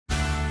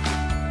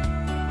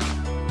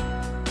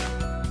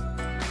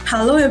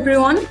Hello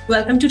everyone,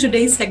 welcome to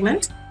today's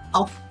segment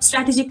of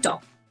Strategic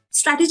Talk.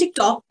 Strategic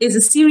Talk is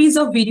a series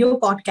of video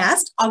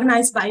podcasts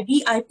organized by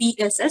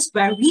BIPSS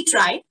where we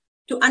try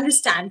to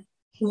understand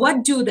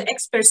what do the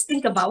experts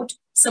think about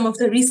some of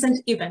the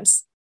recent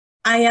events.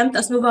 I am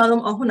Tasnuba Alam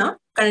Ahuna,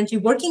 currently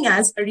working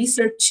as a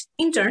research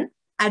intern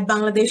at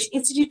Bangladesh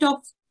Institute of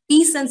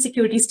Peace and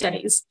Security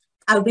Studies.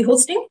 I'll be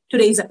hosting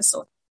today's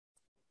episode.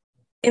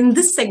 In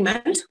this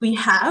segment, we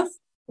have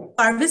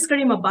Parvez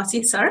Karim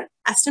Abbasi, sir,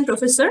 Assistant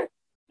Professor,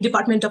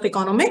 Department of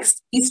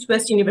Economics, East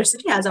West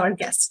University, as our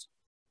guest.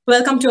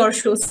 Welcome to our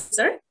show,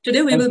 sir.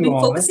 Today we will be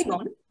focusing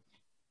on,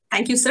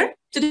 thank you, sir.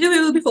 Today we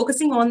will be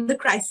focusing on the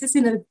crisis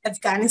in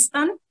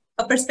Afghanistan,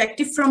 a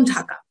perspective from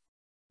Dhaka.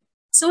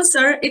 So,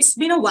 sir, it's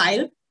been a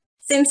while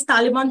since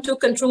Taliban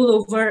took control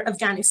over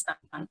Afghanistan.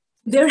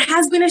 There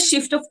has been a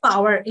shift of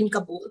power in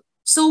Kabul.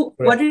 So,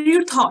 what are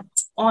your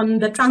thoughts on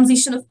the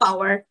transition of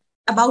power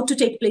about to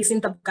take place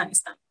in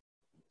Afghanistan?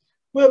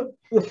 Well,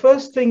 the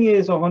first thing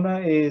is,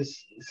 Ohana,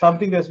 is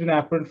something that's been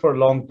apparent for a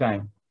long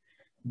time,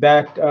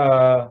 that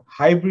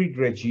hybrid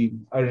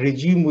regime, a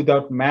regime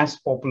without mass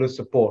popular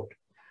support,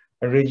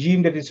 a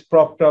regime that is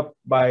propped up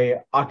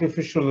by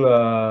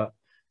artificial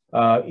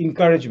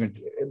encouragement,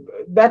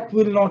 that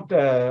will not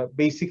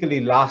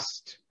basically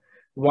last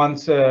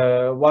once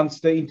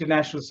the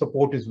international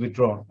support is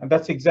withdrawn. And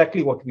that's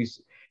exactly what we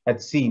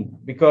had seen,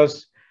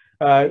 because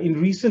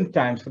in recent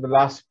times, for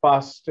the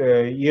past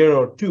year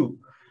or two,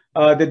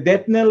 the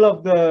death knell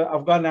of the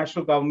Afghan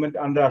national government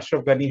under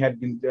Ashraf Ghani had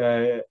been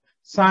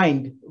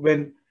signed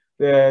when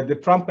the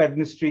Trump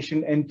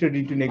administration entered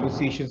into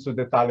negotiations with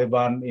the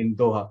Taliban in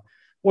Doha.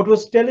 What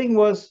was telling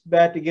was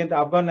that, again, the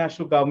Afghan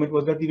national government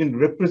was not even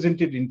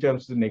represented in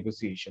terms of the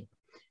negotiation.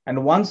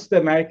 And once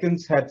the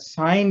Americans had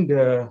signed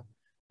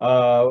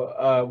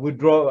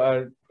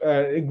withdrawal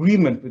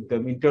agreement with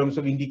them in terms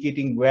of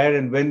indicating where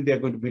and when they're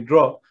going to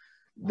withdraw,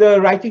 the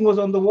writing was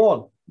on the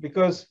wall,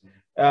 because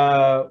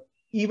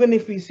even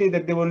if we say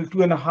that there were only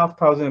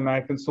 2,500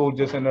 American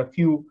soldiers and a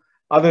few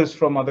others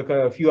from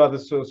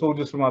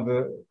soldiers from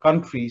other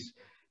countries,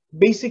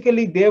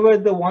 basically they were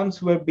the ones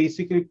who were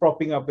basically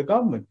propping up the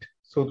government,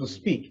 so to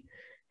speak.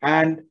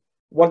 And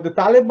what the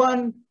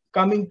Taliban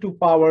coming to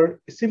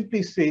power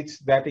simply states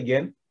that,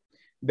 again,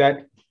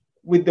 that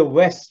with the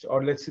West,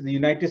 or let's say the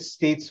United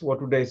States, what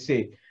would I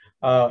say,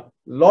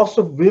 loss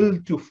of will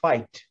to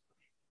fight,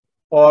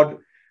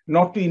 or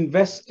not to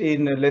invest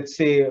in, let's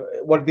say,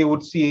 what they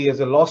would see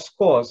as a lost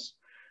cause.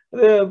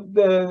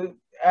 And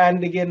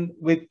again,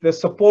 with the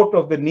support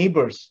of the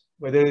neighbors,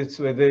 whether it's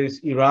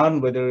Iran,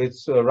 whether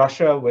it's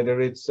Russia, whether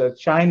it's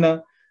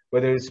China,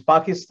 whether it's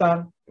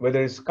Pakistan,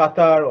 whether it's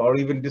Qatar, or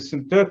even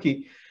distant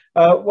Turkey,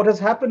 what has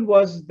happened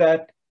was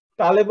that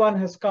Taliban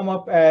has come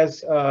up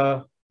as,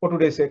 what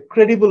would I say,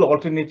 credible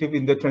alternative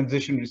in the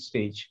transitionary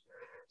stage.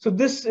 So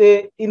this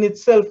in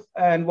itself,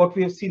 and what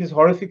we have seen is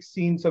horrific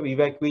scenes of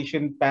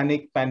evacuation,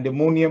 panic,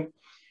 pandemonium,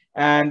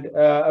 and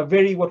a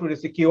very, what would I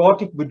say,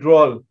 chaotic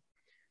withdrawal.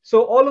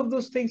 So all of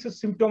those things are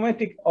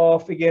symptomatic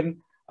of, again,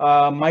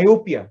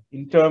 myopia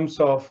in terms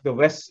of the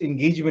West's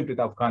engagement with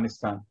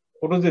Afghanistan.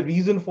 What was the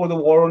reason for the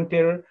war on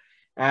terror?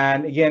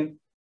 And again,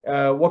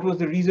 what was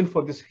the reason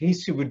for this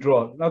hasty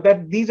withdrawal? Now,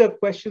 these are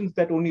questions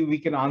that only we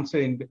can answer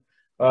in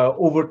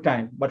over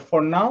time. But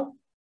for now,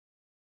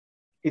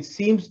 it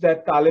seems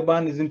that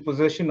Taliban is in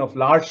possession of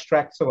large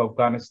tracts of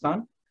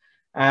Afghanistan,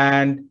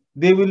 and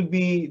they will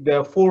be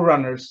the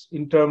forerunners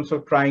in terms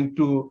of trying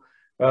to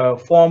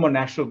form a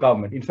national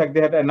government. In fact,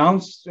 they have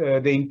announced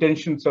the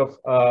intentions of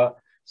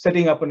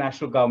setting up a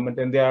national government,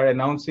 and they are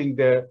announcing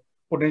their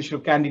potential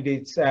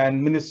candidates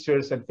and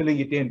ministers and filling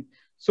it in.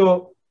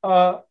 So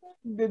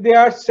they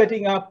are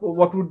setting up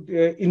what would,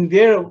 in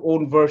their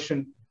own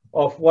version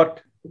of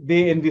what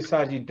they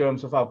envisage in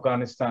terms of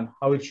Afghanistan,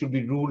 how it should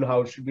be ruled,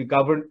 how it should be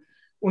governed.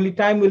 Only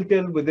time will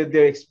tell whether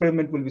their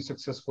experiment will be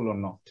successful or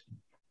not.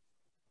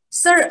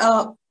 Sir,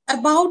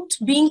 about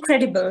being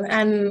credible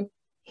and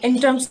in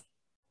terms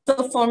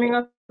of forming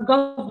a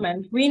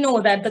government, we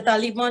know that the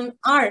Taliban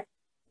are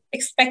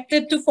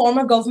expected to form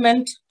a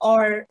government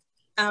or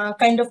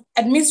kind of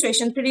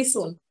administration pretty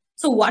soon.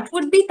 So what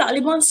would be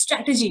Taliban's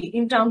strategy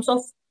in terms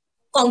of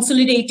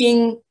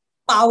consolidating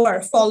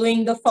power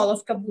following the fall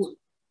of Kabul?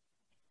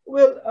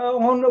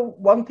 Well,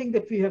 one thing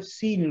that we have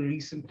seen in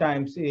recent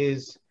times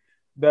is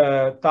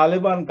the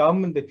Taliban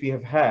government that we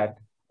have had,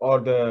 or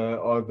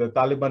the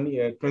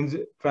Taliban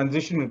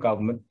transitional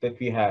government that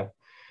we have,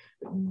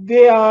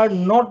 they are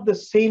not the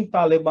same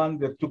Taliban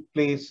that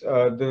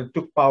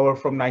took power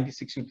from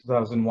 96 to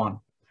 2001.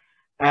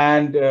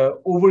 And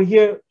over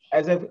here,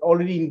 as I've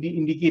already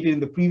indicated in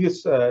the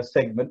previous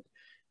segment,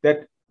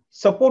 that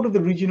support of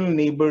the regional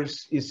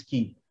neighbors is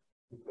key.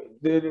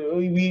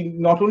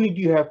 Not only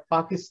do you have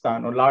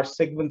Pakistan or large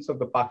segments of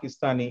the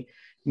Pakistani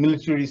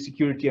military,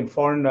 security, and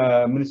foreign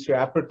ministry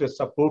apparatus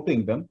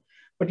supporting them,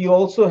 but you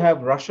also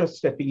have Russia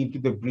stepping into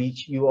the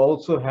breach. You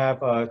also have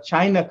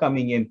China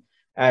coming in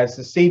as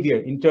a savior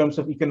in terms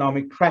of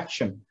economic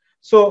traction.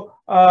 So,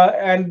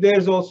 and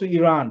there's also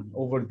Iran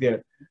over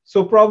there.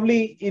 So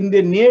probably in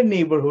the near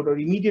neighborhood or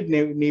immediate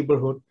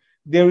neighborhood,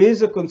 there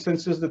is a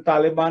consensus the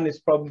Taliban is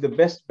probably the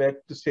best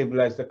bet to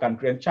stabilize the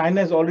country. And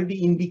China has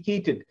already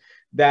indicated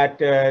that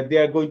they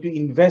are going to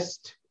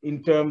invest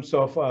in terms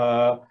of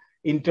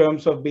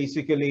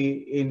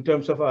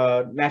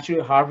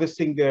naturally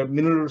harvesting their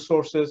mineral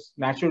resources,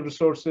 natural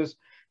resources,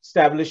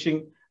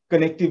 establishing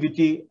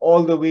connectivity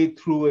all the way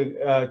through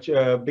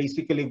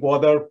basically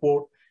Gwadar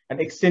port and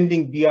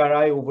extending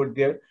BRI over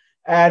there.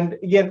 And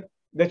again,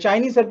 the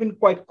Chinese have been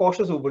quite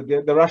cautious over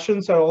there. The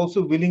Russians are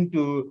also willing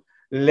to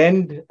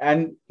lend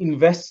and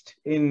invest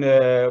in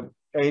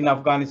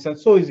Afghanistan.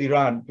 So is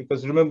Iran,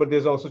 because remember,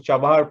 there's also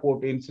Chabahar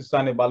port in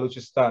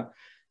Sistan-e-Balochistan.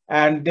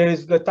 And there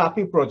is the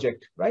TAPI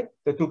project, right?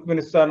 The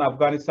Turkmenistan,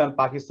 Afghanistan,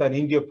 Pakistan,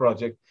 India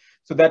project.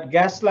 So that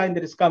gas line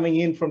that is coming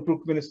in from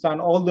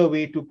Turkmenistan all the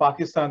way to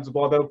Pakistan's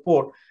Gwadar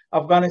port,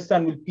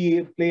 Afghanistan will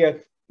play a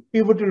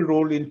pivotal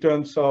role in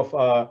terms of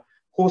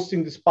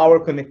hosting this power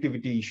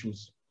connectivity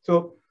issues.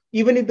 So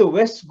even if the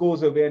West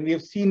goes away, and we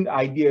have seen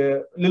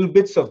little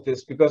bits of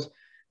this, because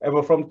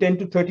from 10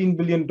 to 13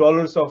 billion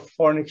dollars of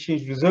foreign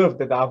exchange reserve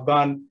that the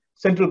Afghan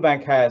central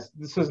bank has,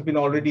 this has been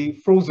already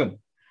frozen.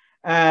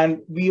 And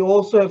we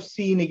also have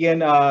seen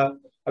again a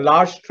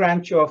large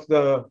tranche of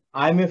the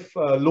IMF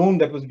loan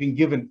that was being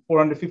given,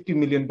 $450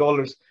 million,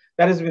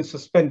 that has been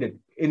suspended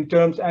in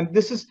terms, and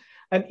this is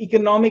an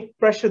economic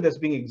pressure that's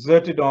being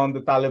exerted on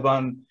the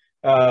Taliban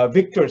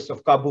victors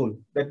of Kabul.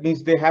 That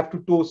means they have to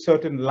toe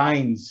certain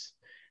lines.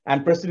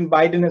 And President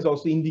Biden has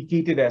also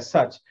indicated as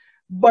such.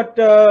 But,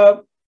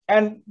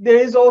 and there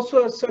is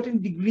also a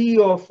certain degree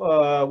of,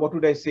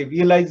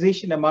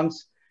 realization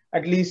amongst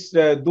at least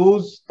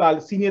those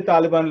senior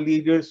Taliban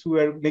leaders who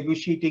are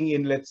negotiating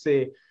in, let's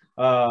say,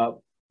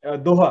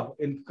 Doha,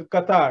 in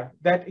Qatar,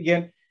 that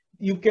again,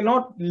 you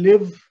cannot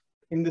live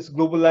in this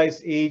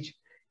globalized age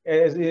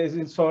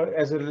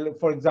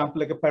for example,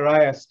 like a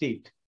pariah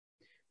state.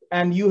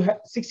 And you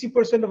have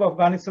 60% of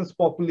Afghanistan's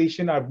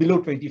population are below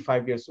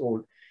 25 years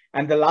old.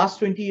 And the last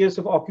 20 years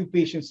of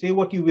occupation, say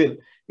what you will,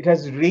 it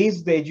has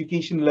raised the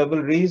education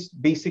level,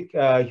 raised basic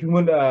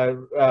human,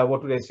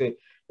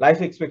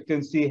 life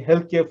expectancy,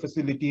 healthcare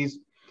facilities.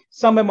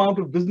 Some amount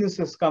of business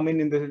has come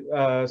in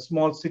the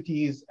small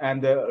cities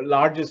and the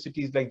larger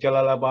cities like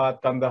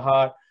Jalalabad,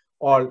 Kandahar,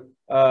 or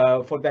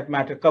for that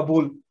matter,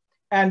 Kabul.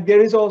 And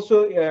there is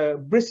also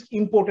brisk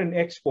import and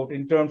export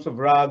in terms of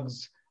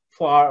rugs,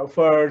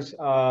 furs,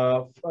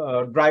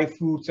 dry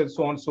fruits, and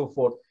so on and so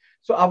forth.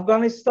 So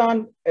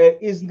Afghanistan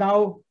is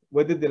now,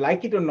 whether they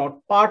like it or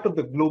not, part of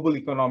the global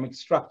economic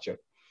structure.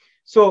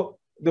 So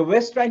the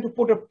West trying to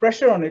put a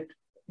pressure on it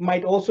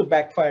might also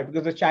backfire,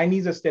 because the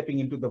Chinese are stepping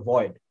into the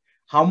void.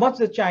 How much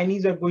the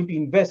Chinese are going to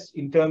invest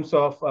in terms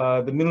of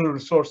the mineral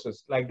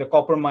resources, like the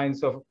copper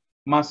mines of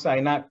Mas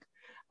Ainak,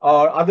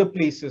 or other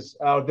places,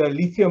 or the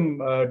lithium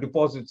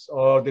deposits,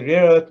 or the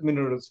rare earth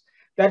minerals,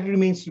 that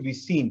remains to be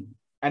seen.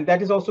 And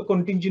that is also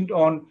contingent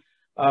on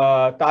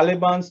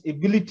Taliban's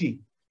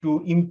ability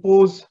to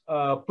impose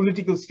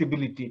political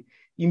stability,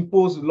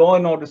 impose law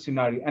and order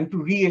scenario, and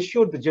to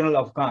reassure the general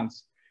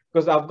Afghans.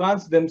 Because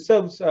Afghans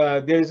themselves,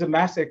 there is a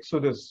mass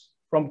exodus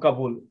from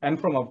Kabul and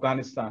from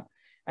Afghanistan.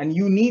 And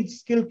you need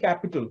skilled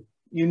capital,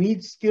 you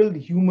need skilled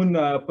human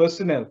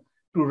personnel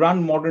to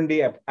run modern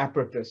day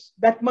apparatus.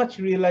 That much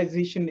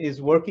realization is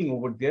working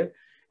over there.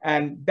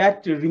 And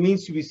that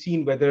remains to be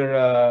seen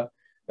whether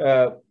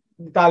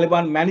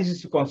Taliban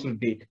manages to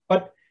consolidate.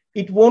 But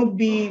it won't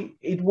be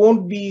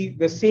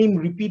the same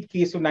repeat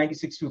case of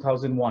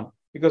 96-2001,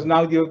 because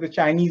now you have the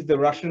Chinese, the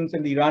Russians,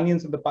 and the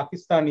Iranians and the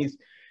Pakistanis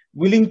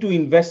willing to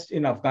invest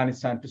in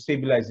Afghanistan to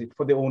stabilize it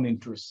for their own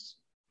interests.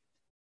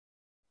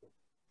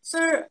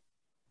 Sir,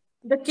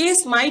 the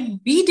case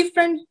might be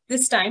different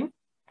this time,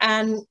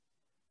 and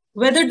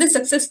whether they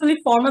successfully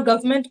form a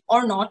government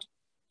or not,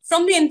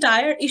 from the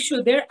entire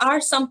issue, there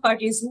are some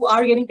parties who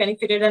are getting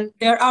benefited and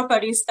there are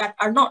parties that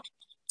are not.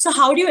 So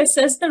how do you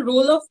assess the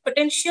role of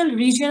potential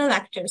regional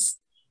actors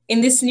in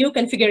this new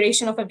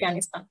configuration of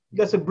Afghanistan?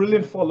 That's a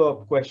brilliant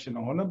follow-up question,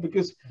 Ahona,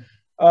 because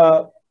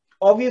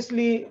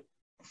obviously,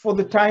 for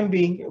the time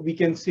being, we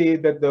can say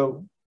that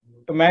the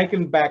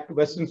American-backed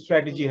Western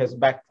strategy has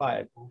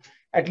backfired.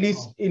 At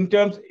least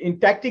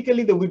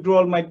tactically, the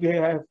withdrawal might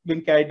have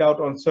been carried out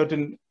on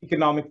certain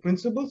economic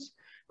principles.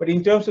 But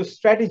in terms of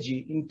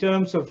strategy, in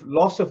terms of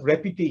loss of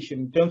reputation,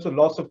 in terms of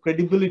loss of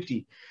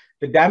credibility,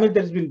 the damage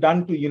that has been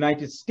done to the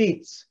United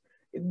States,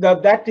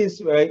 that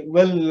is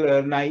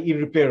nigh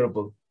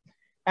irreparable.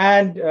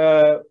 And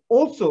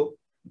also,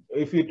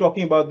 if you're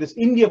talking about this,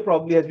 India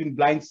probably has been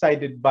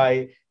blindsided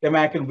by the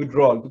American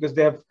withdrawal, because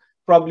they have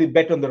probably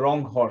bet on the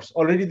wrong horse.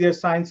 Already there are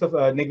signs of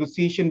a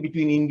negotiation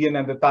between Indian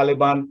and the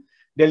Taliban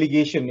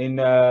delegation in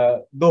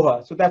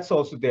Doha. So that's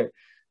also there.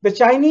 The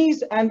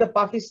Chinese and the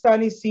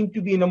Pakistanis seem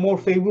to be in a more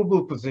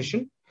favorable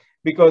position,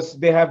 because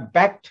they have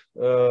backed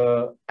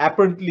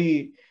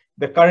apparently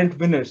the current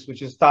winners,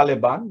 which is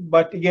Taliban.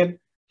 But again,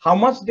 how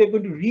much they're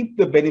going to reap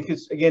the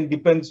benefits, again,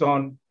 depends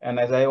on, and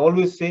as I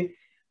always say,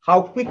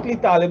 how quickly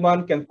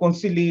Taliban can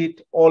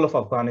conciliate all of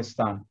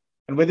Afghanistan,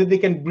 and whether they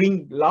can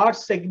bring large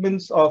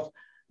segments of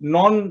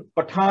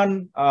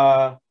non-Pathan,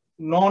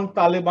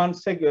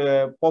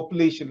 non-Taliban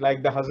population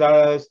like the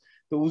Hazaras,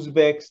 the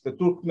Uzbeks, the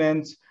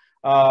Turkmens,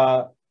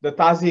 the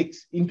Tajiks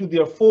into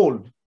their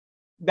fold.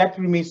 That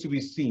remains to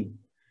be seen.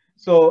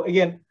 So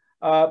again,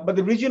 but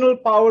the regional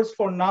powers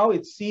for now,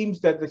 it seems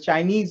that the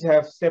Chinese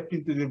have stepped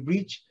into the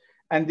breach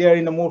and they are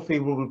in a more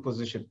favorable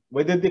position.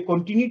 Whether they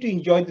continue to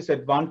enjoy this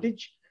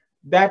advantage,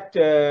 that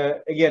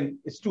again,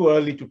 is too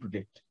early to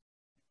predict.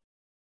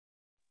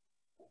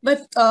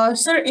 But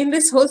sir, in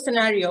this whole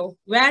scenario,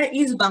 where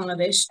is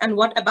Bangladesh and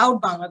what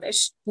about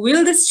Bangladesh?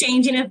 Will this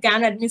change in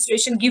Afghan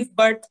administration give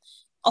birth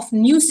of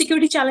new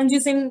security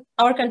challenges in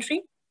our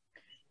country?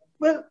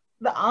 Well,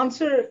 the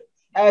answer,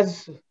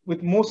 as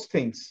with most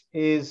things,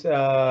 is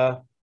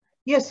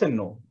yes and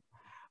no.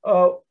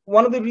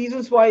 One of the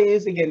reasons why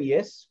is, again,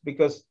 yes,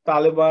 because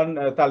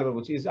Taliban,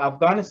 which is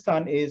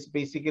Afghanistan, is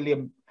basically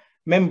a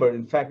member.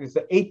 In fact, it's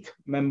the 8th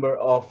member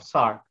of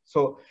SARC.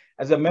 So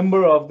as a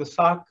member of the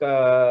SARC,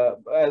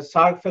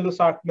 fellow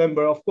SARC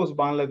member, of course,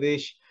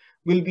 Bangladesh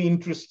will be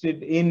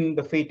interested in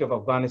the fate of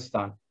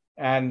Afghanistan.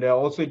 And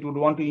also it would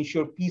want to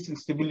ensure peace and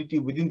stability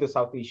within the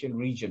South Asian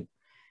region.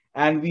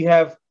 And we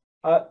have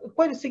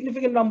quite a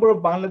significant number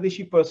of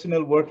Bangladeshi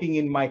personnel working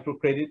in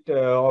microcredit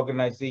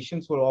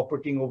organizations who are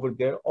operating over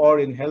there, or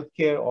in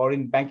healthcare, or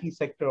in banking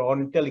sector, or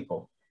in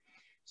telecom.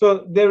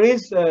 So there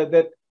is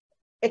that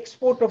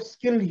export of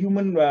skilled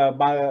human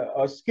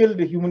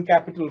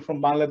capital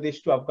from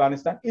Bangladesh to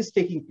Afghanistan is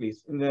taking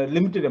place in a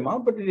limited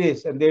amount, but it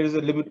is, and there is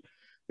a limit.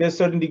 There's a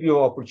certain degree of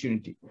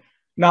opportunity.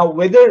 Now,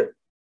 whether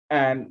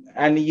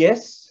and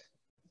yes,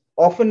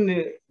 often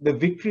the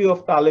victory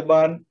of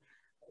Taliban,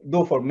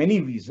 though for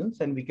many reasons,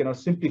 and we cannot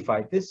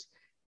simplify this,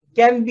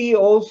 can be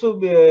also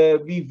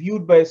be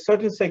viewed by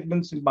certain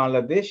segments in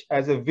Bangladesh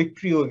as a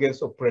victory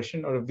against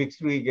oppression or a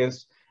victory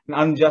against an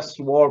unjust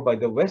war by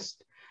the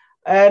West.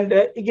 And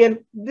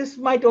again, this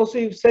might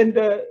also send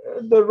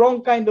the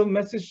wrong kind of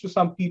message to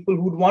some people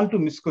who would want to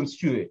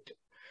misconstrue it.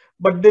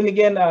 But then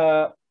again,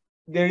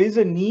 there is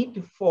a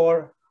need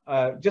for,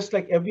 just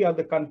like every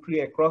other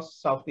country across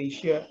South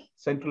Asia,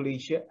 Central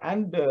Asia,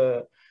 and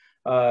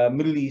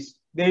Middle East,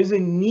 there is a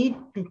need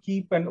to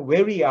keep a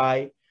wary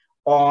eye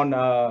on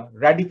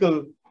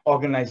radical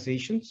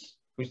organizations,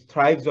 which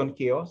thrives on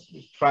chaos,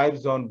 which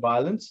thrives on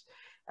violence,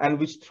 and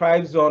which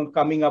thrives on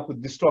coming up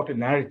with distorted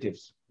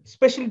narratives,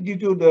 especially due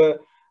to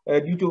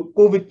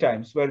COVID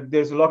times, where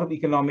there's a lot of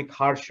economic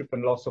hardship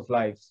and loss of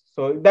lives.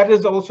 So that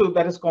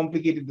has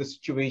complicated the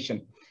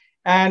situation.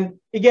 And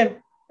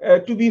again,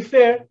 to be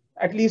fair,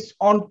 at least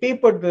on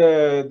paper,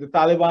 the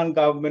Taliban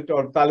government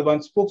or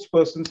Taliban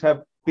spokespersons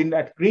have been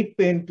at great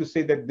pain to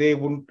say that they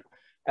wouldn't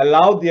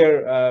allow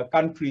their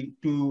country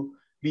to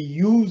be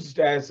used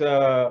as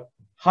a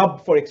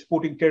hub for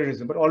exporting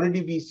terrorism. But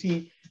already we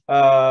see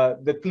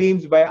the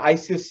claims by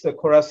ISIS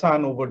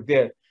Khorasan over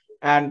there.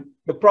 And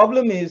the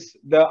problem is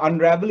the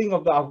unraveling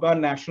of the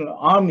Afghan National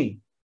Army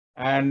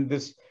and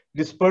this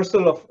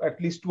dispersal of at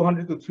least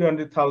 200 to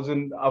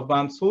 300,000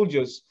 Afghan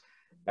soldiers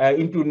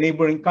into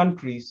neighboring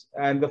countries.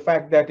 And the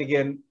fact that,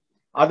 again,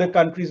 other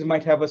countries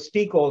might have a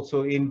stake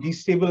also in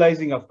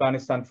destabilizing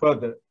Afghanistan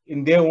further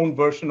in their own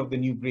version of the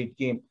new great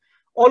game.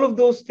 All of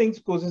those things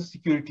poses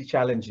security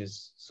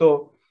challenges.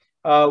 So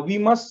we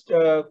must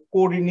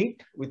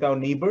coordinate with our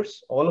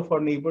neighbors, all of our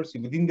neighbors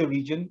within the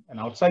region and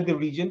outside the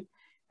region.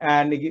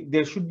 And again,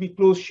 there should be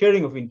close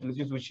sharing of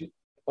intelligence, which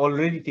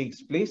already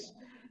takes place,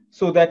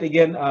 so that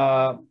again,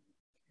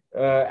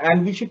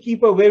 and we should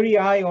keep a wary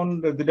eye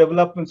on the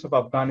developments of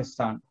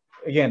Afghanistan,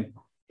 again,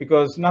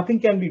 because nothing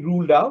can be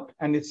ruled out,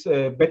 and it's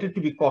better to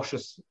be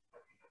cautious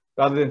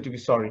rather than to be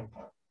sorry.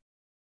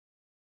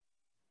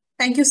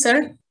 Thank you,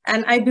 sir.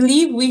 And I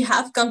believe we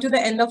have come to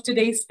the end of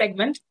today's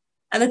segment.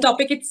 And the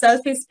topic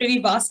itself is pretty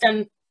vast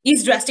and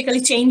is drastically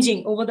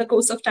changing over the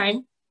course of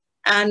time.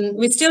 And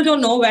we still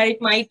don't know where it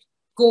might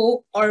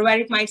go or where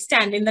it might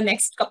stand in the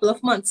next couple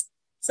of months.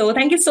 So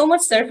thank you so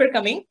much, sir, for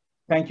coming.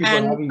 Thank you for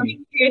having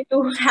me. Here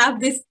to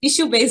have this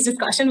issue-based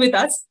discussion with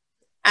us.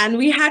 And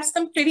we had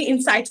some pretty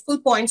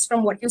insightful points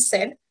from what you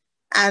said.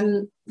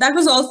 And that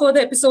was all for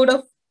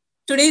the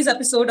today's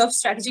episode of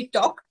Strategic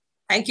Talk.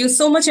 Thank you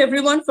so much,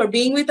 everyone, for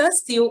being with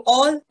us. See you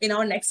all in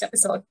our next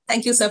episode.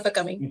 Thank you, sir, for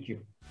coming. Thank you.